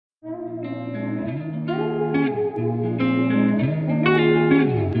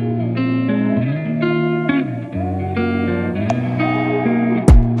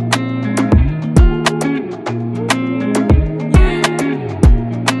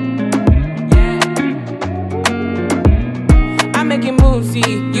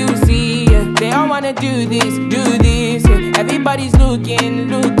wanna do this, yeah. Everybody's looking,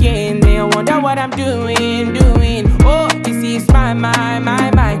 they wonder what I'm doing. Oh, you see it's my.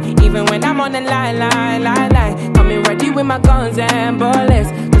 Even when I'm on the line. Coming ready with my guns and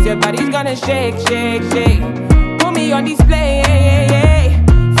bullets, cause your body's gonna shake. Put me on display,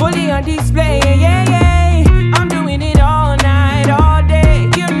 fully on display, I'm doing it all night, all day.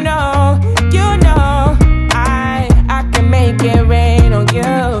 You know, I can make it rain on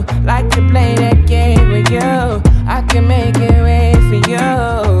you. Like to play that game with you. I can make it rain for you.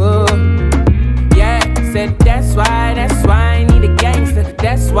 Yeah, said that's why I need a gangster.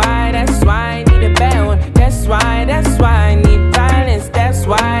 That's why I need a bad one. That's why I need violence. That's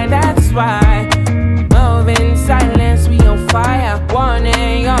why. Moving silence, we on fire.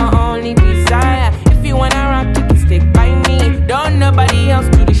 Wanting your only desire. If you wanna rock, you can stick by me. Don't nobody else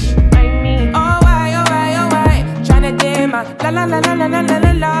do the shit like me. Oh why? Tryna dim my la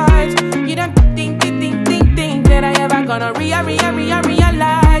lights. You don't think that I ever gonna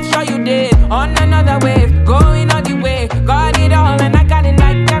realize. Sure you did, on another wave, going all the way. Got it all and I got it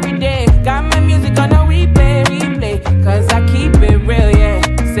like every day. Got my music on a replay, cause I keep it real, yeah.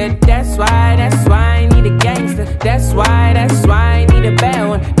 Said that's why I need a gangster. That's why I need a bad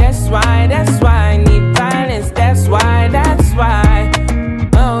one. That's why I need violence. That's why.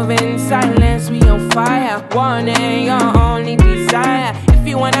 Moving silence, we on fire. Wanting your only desire. If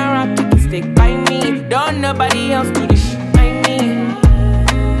you wanna rock, you can stick by me. Don't nobody else do